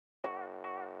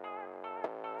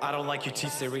I don't like your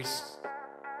T-Series.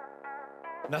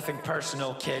 Nothing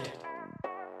personal, kid.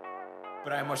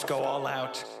 But I must go all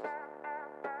out.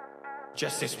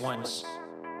 Just this once.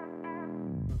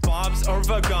 Bob's or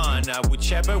Vagana,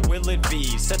 whichever will it be.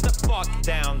 Set the fuck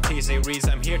down, T-Series,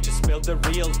 I'm here to spill the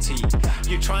real tea.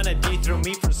 You tryna dethrone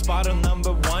me from spot on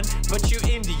number one, but you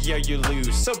in the year you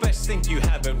lose, so best think you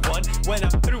haven't won. When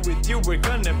I'm through with you, we're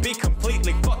gonna be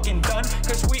completely fucking done,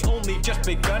 cause we only just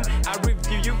begun. I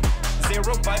review you, 0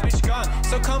 vibe is gone.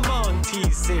 So come on,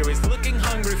 T-Series, looking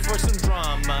hungry for some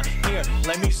drama. Here,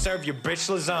 let me serve you bitch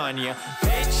lasagna.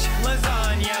 Bitch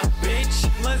lasagna, bitch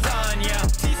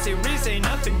lasagna. T-Series ain't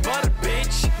nothing but a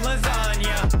bitch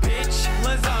lasagna. Bitch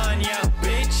lasagna,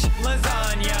 bitch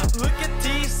lasagna. Look at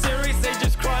T-Series, they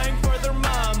just crying for their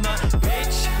mama.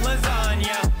 Bitch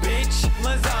lasagna, bitch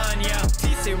lasagna.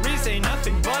 T-Series ain't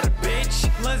nothing but a bitch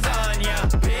lasagna.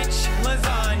 Bitch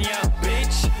lasagna,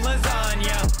 bitch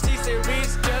lasagna.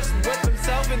 T-Series just whip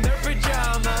himself in their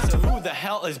pajamas. So who the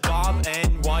hell is Bob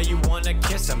and why you wanna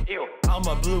kiss him? Ew. I'm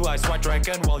a blue-eyed white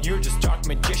dragon while you're just dark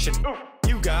magician. Oof.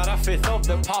 You got a fifth of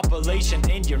the population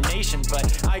in your nation,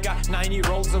 but I got 90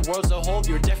 rolls the world, so hold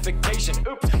your defecation.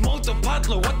 Oops.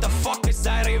 Multipatlo, what the fuck is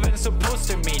that even supposed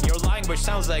to mean? Your language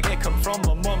sounds like it come from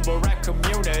a mumble rap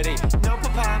community. No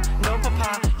papa,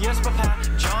 yes papa,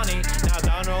 Johnny. Now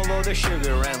download the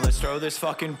sugar and let's throw this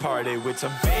fucking party with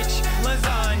some bitch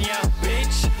lasagna,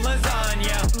 bitch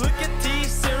lasagna. Look at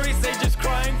T-Series, they just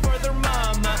crying for their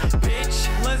mama. Bitch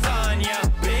lasagna,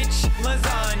 bitch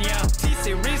lasagna.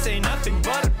 T-Series ain't nothing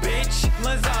but a bitch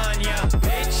lasagna.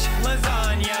 Bitch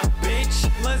lasagna, bitch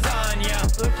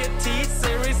lasagna. Look at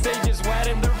T-Series, they just wet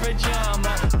in their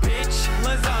pajama. Bitch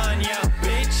lasagna,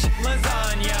 bitch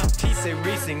lasagna.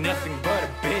 T-Series ain't nothing but a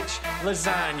bitch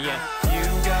lasagna. You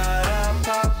got a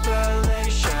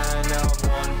population of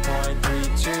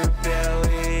 1.32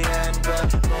 billion, but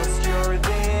most your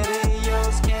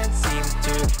videos can't seem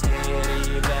to hit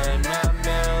even a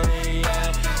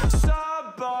million.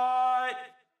 Sabot.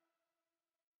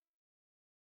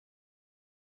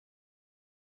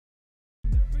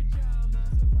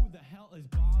 Who the hell is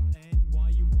Bob and why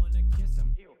you wanna kiss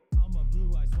him? Ew. I'm a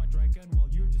blue-eyed white dragon while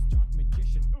you're just dark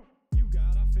magician. Oof. You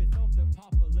got a fifth of the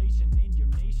population in your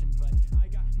nation, but I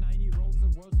got 90 rolls the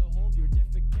world, so hold your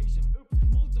defecation. Oops.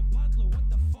 Multipatlo, what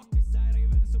the fuck is that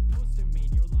even supposed to mean?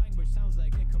 Your language sounds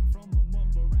like it come from a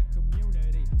mumble rap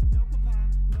community.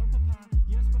 No papa,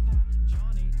 yes papa,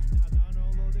 Johnny. Now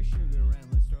download the sugar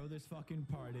and let's throw this fucking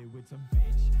party with some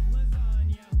bitch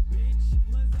lasagna, bitch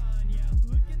lasagna.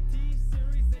 Look at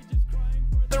T-Series, they just crying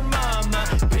for their mama.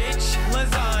 Bitch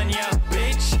lasagna,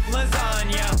 bitch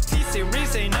lasagna.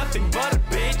 T-Series ain't nothing but a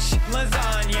bitch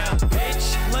lasagna.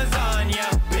 Bitch lasagna,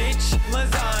 bitch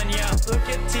lasagna. Look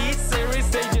at T-Series,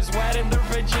 they just wet in their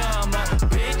pajama.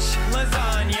 Bitch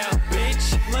lasagna,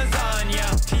 bitch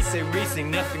lasagna. T-Series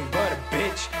ain't nothing but a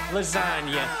bitch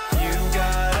lasagna. You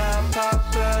got